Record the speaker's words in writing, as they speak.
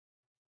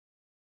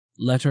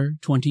Letter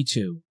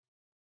 22.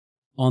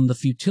 On the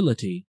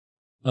Futility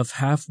of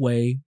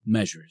Halfway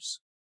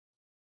Measures.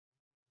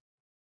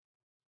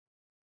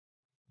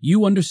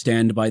 You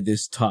understand by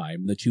this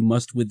time that you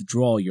must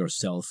withdraw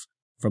yourself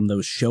from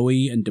those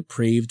showy and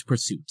depraved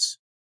pursuits,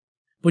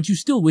 but you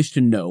still wish to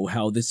know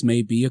how this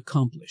may be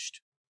accomplished.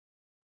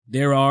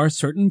 There are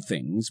certain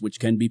things which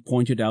can be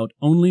pointed out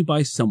only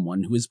by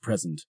someone who is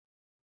present.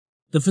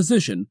 The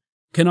physician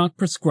cannot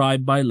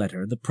prescribe by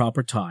letter the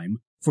proper time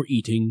for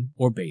eating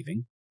or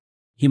bathing.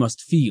 He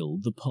must feel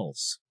the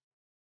pulse.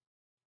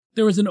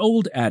 There is an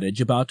old adage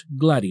about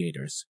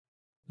gladiators,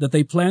 that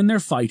they plan their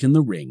fight in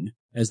the ring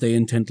as they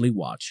intently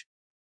watch.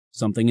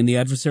 Something in the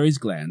adversary's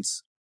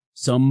glance,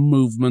 some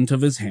movement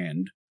of his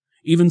hand,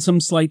 even some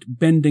slight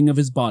bending of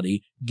his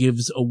body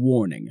gives a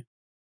warning.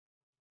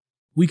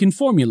 We can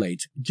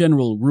formulate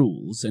general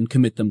rules and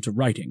commit them to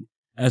writing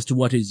as to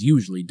what is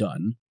usually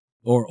done,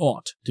 or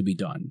ought to be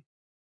done.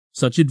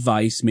 Such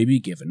advice may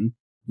be given,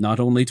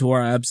 not only to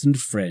our absent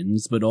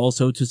friends, but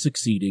also to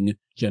succeeding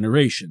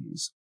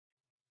generations.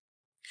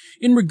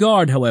 In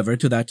regard, however,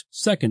 to that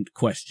second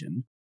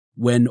question,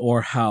 when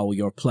or how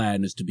your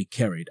plan is to be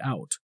carried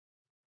out,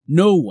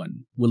 no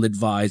one will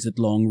advise at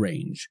long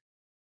range.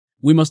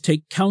 We must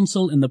take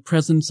counsel in the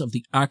presence of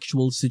the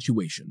actual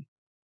situation.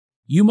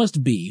 You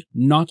must be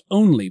not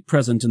only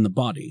present in the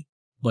body,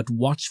 but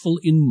watchful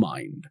in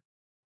mind,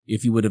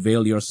 if you would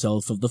avail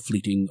yourself of the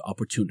fleeting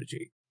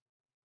opportunity.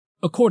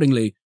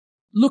 Accordingly,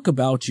 look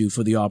about you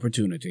for the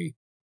opportunity.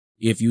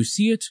 If you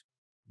see it,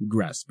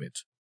 grasp it,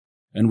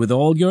 and with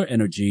all your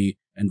energy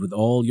and with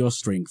all your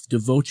strength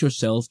devote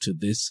yourself to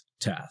this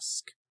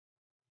task,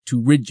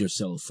 to rid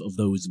yourself of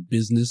those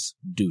business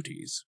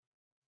duties.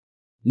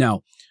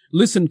 Now,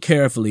 listen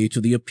carefully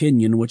to the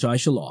opinion which I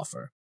shall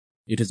offer.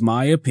 It is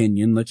my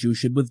opinion that you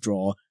should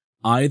withdraw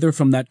either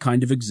from that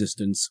kind of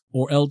existence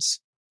or else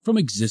from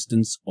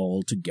existence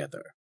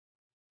altogether.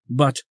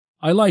 But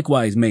I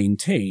likewise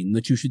maintain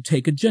that you should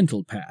take a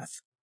gentle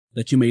path,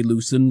 that you may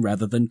loosen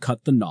rather than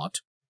cut the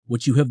knot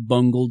which you have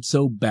bungled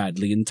so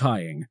badly in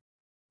tying,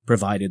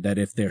 provided that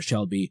if there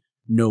shall be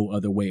no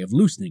other way of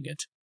loosening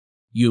it,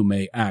 you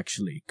may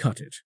actually cut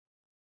it.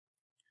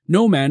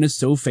 No man is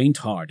so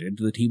faint-hearted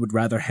that he would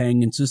rather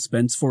hang in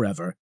suspense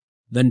forever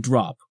than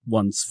drop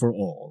once for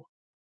all.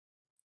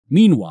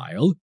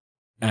 Meanwhile,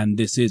 and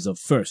this is of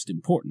first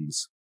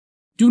importance,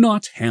 do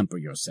not hamper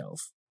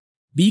yourself.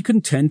 Be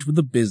content with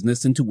the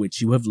business into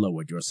which you have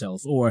lowered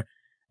yourself, or,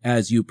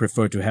 as you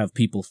prefer to have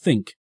people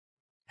think,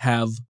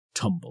 have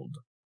tumbled.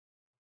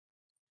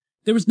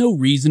 There is no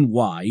reason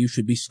why you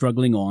should be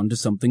struggling on to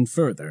something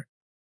further.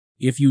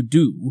 If you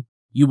do,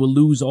 you will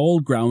lose all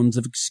grounds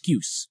of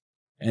excuse,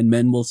 and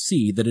men will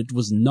see that it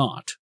was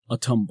not a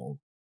tumble.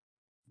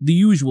 The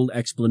usual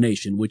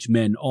explanation which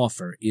men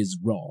offer is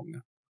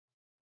wrong.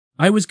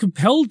 I was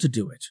compelled to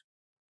do it.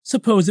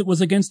 Suppose it was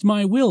against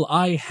my will,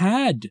 I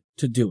had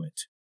to do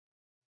it.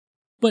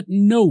 But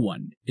no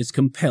one is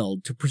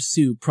compelled to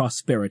pursue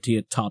prosperity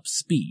at top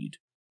speed.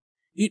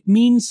 It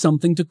means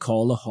something to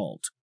call a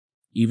halt,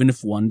 even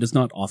if one does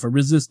not offer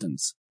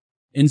resistance,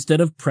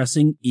 instead of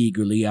pressing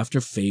eagerly after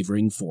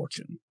favoring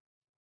fortune.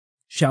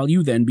 Shall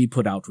you then be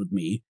put out with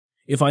me,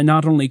 if I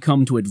not only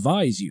come to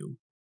advise you,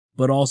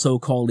 but also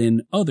call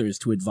in others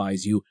to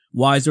advise you,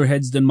 wiser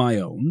heads than my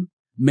own,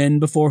 men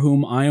before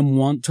whom I am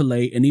wont to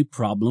lay any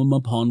problem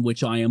upon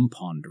which I am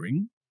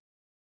pondering?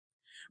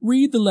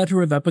 Read the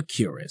letter of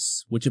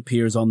Epicurus, which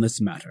appears on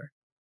this matter.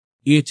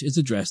 It is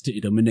addressed to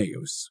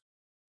Idomeneus.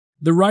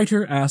 The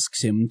writer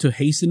asks him to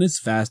hasten as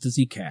fast as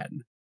he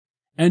can,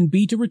 and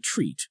beat a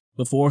retreat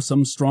before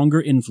some stronger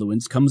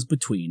influence comes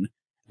between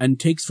and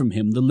takes from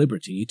him the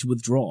liberty to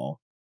withdraw.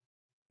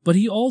 But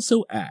he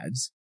also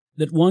adds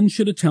that one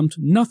should attempt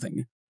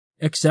nothing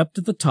except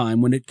at the time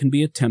when it can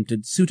be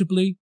attempted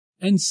suitably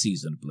and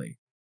seasonably.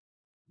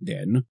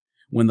 Then,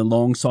 when the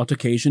long-sought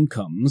occasion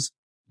comes,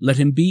 let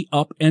him be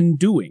up and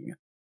doing.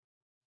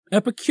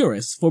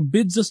 Epicurus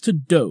forbids us to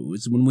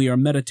doze when we are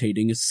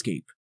meditating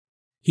escape.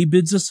 He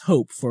bids us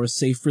hope for a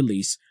safe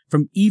release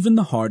from even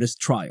the hardest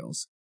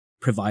trials,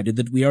 provided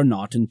that we are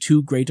not in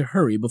too great a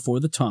hurry before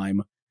the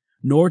time,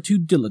 nor too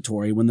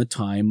dilatory when the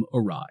time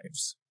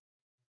arrives.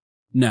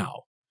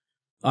 Now,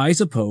 I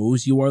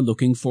suppose you are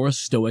looking for a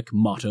Stoic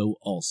motto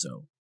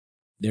also.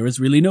 There is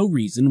really no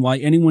reason why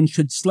anyone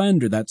should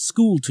slander that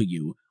school to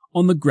you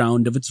on the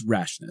ground of its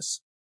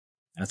rashness.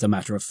 As a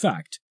matter of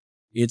fact,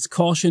 its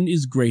caution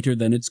is greater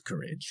than its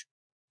courage.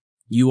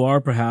 You are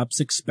perhaps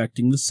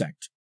expecting the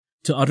sect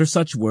to utter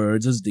such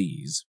words as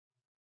these: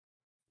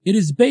 "It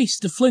is base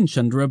to flinch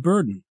under a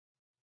burden.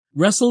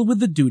 Wrestle with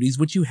the duties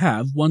which you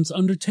have once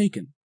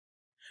undertaken.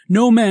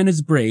 No man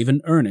is brave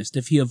and earnest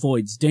if he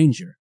avoids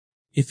danger,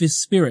 if his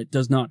spirit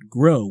does not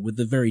grow with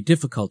the very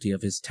difficulty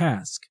of his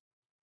task."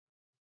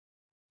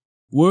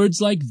 Words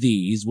like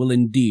these will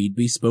indeed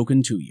be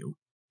spoken to you,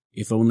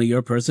 if only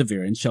your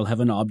perseverance shall have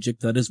an object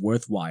that is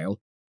worth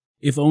while,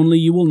 if only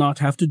you will not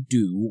have to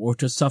do or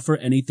to suffer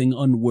anything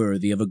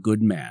unworthy of a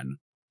good man.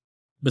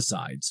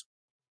 Besides,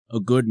 a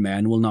good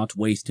man will not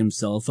waste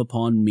himself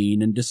upon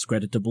mean and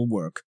discreditable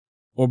work,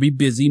 or be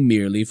busy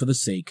merely for the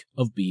sake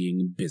of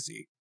being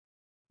busy.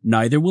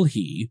 Neither will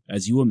he,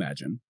 as you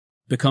imagine,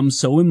 become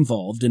so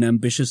involved in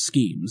ambitious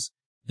schemes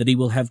that he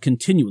will have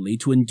continually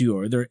to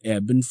endure their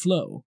ebb and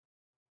flow.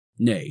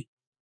 Nay,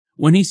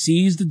 when he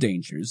sees the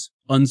dangers,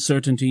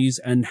 uncertainties,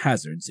 and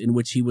hazards in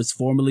which he was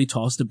formerly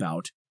tossed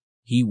about,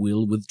 he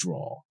will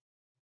withdraw,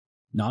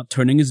 not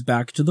turning his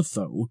back to the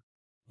foe,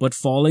 but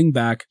falling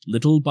back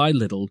little by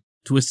little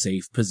to a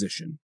safe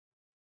position.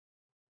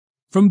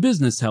 From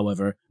business,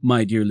 however,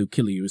 my dear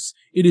Lucilius,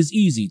 it is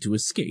easy to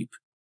escape,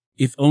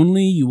 if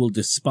only you will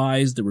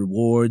despise the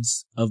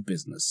rewards of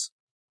business.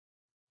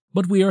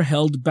 But we are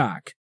held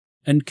back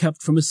and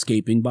kept from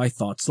escaping by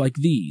thoughts like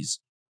these.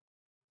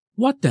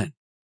 What then?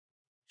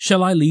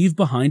 Shall I leave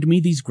behind me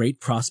these great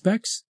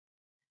prospects?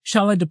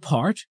 Shall I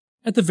depart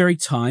at the very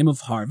time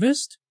of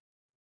harvest?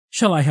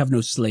 Shall I have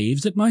no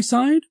slaves at my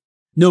side?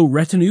 No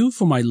retinue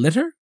for my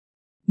litter?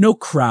 No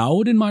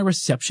crowd in my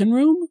reception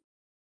room?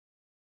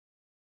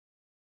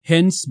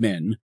 Hence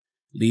men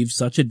leave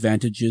such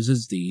advantages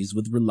as these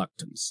with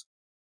reluctance.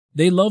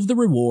 They love the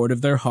reward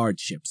of their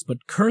hardships,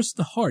 but curse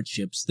the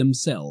hardships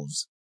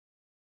themselves.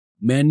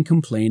 Men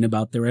complain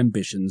about their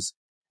ambitions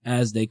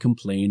as they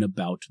complain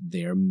about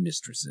their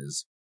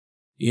mistresses.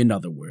 In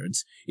other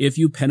words, if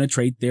you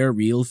penetrate their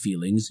real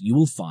feelings, you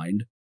will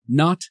find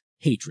not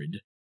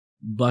hatred,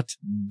 but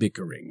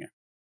bickering.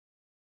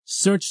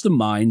 Search the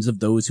minds of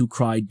those who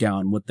cry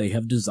down what they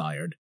have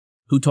desired,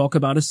 who talk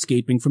about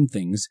escaping from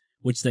things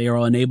which they are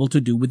unable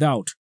to do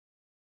without.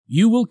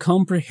 You will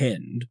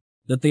comprehend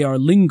that they are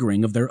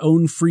lingering of their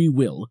own free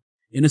will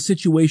in a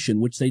situation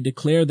which they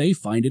declare they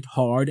find it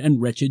hard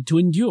and wretched to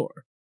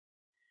endure.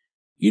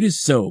 It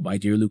is so, my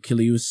dear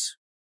Lucilius.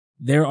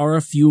 There are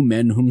a few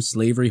men whom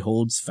slavery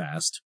holds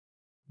fast,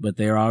 but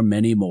there are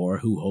many more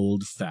who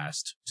hold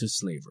fast to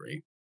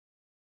slavery.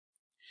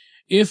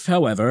 If,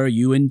 however,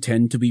 you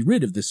intend to be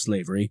rid of this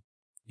slavery,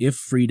 if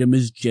freedom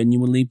is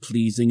genuinely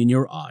pleasing in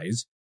your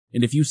eyes,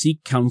 and if you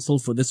seek counsel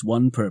for this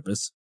one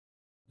purpose,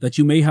 that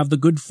you may have the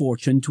good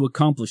fortune to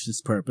accomplish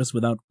this purpose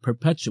without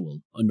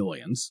perpetual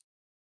annoyance,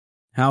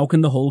 how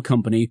can the whole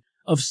company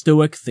of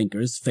Stoic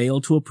thinkers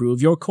fail to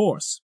approve your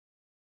course?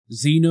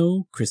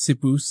 Zeno,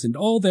 Chrysippus, and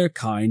all their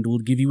kind will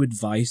give you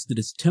advice that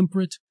is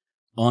temperate,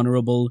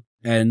 honorable,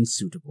 and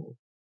suitable.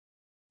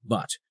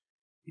 But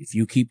if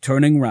you keep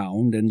turning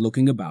round and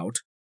looking about,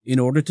 in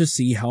order to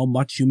see how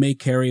much you may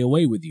carry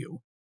away with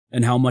you,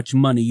 and how much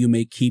money you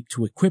may keep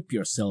to equip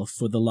yourself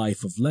for the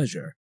life of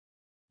leisure,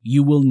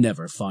 you will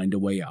never find a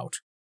way out.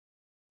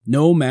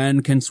 No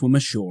man can swim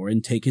ashore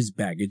and take his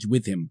baggage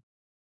with him.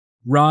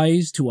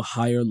 Rise to a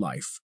higher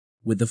life,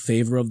 with the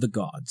favor of the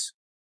gods.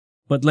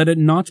 But let it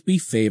not be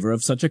favor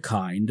of such a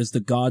kind as the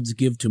gods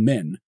give to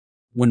men,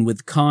 when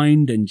with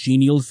kind and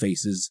genial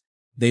faces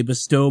they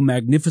bestow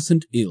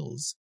magnificent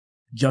ills,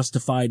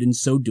 justified in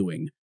so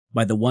doing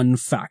by the one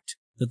fact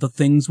that the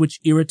things which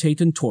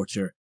irritate and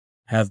torture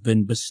have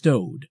been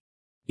bestowed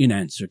in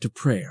answer to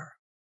prayer.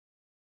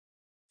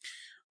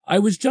 I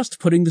was just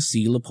putting the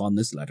seal upon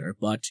this letter,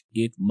 but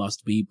it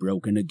must be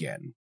broken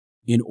again,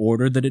 in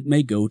order that it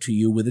may go to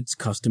you with its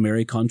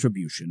customary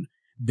contribution,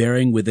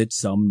 bearing with it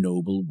some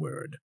noble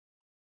word.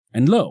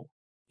 And lo,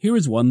 here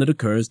is one that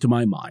occurs to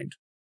my mind.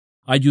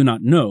 I do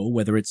not know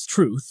whether its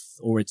truth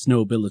or its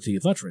nobility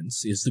of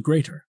utterance is the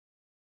greater.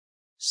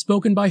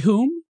 Spoken by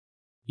whom?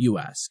 You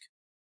ask.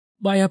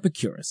 By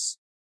Epicurus,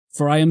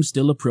 for I am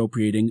still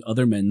appropriating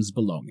other men's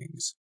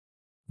belongings.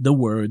 The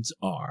words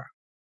are: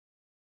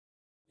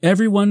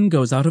 Everyone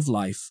goes out of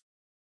life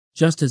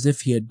just as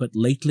if he had but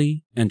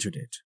lately entered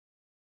it.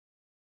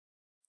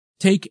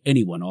 Take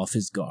anyone off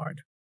his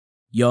guard,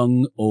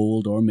 young,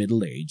 old, or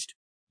middle-aged,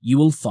 you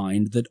will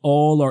find that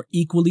all are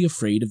equally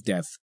afraid of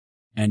death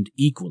and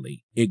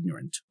equally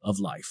ignorant of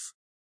life.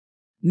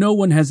 No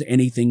one has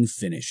anything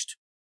finished,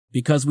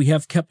 because we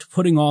have kept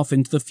putting off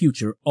into the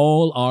future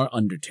all our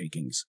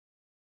undertakings.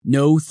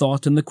 No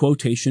thought in the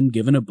quotation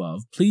given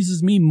above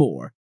pleases me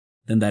more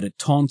than that it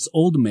taunts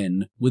old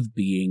men with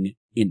being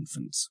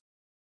infants.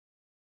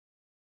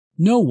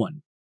 No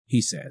one,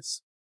 he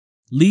says,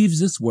 leaves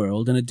this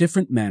world in a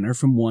different manner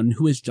from one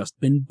who has just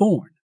been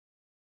born.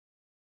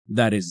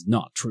 That is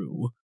not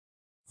true,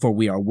 for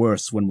we are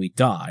worse when we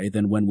die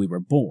than when we were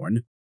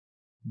born,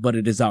 but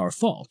it is our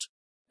fault,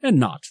 and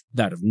not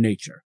that of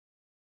nature.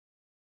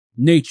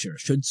 Nature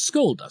should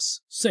scold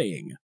us,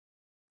 saying,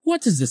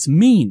 What does this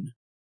mean?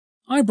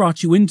 I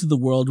brought you into the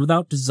world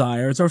without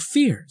desires or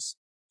fears,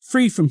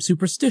 free from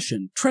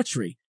superstition,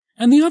 treachery,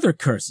 and the other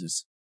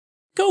curses.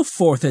 Go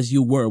forth as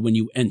you were when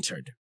you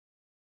entered.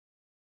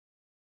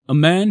 A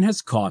man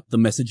has caught the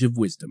message of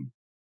wisdom,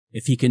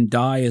 if he can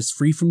die as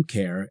free from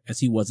care as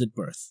he was at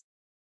birth.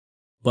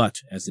 But,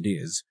 as it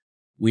is,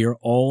 we are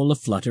all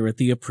aflutter at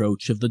the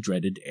approach of the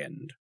dreaded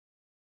end.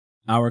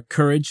 Our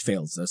courage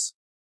fails us,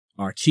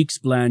 our cheeks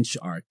blanch,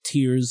 our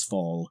tears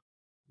fall,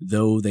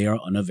 though they are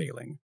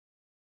unavailing.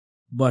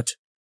 But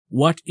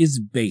what is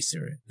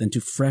baser than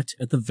to fret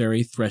at the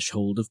very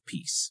threshold of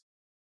peace?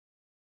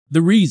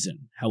 The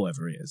reason,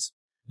 however, is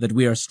that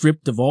we are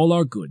stripped of all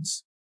our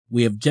goods,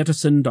 We have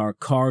jettisoned our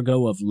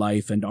cargo of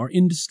life and are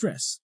in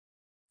distress,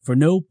 for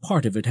no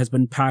part of it has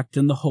been packed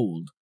in the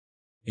hold.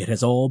 It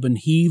has all been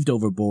heaved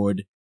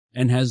overboard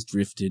and has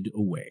drifted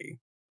away.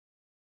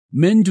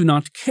 Men do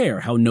not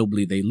care how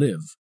nobly they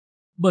live,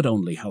 but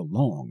only how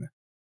long,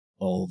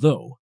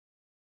 although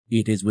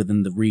it is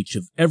within the reach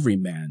of every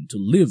man to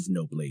live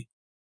nobly,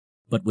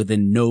 but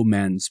within no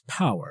man's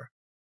power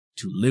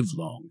to live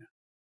long.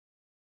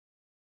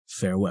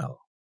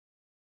 Farewell.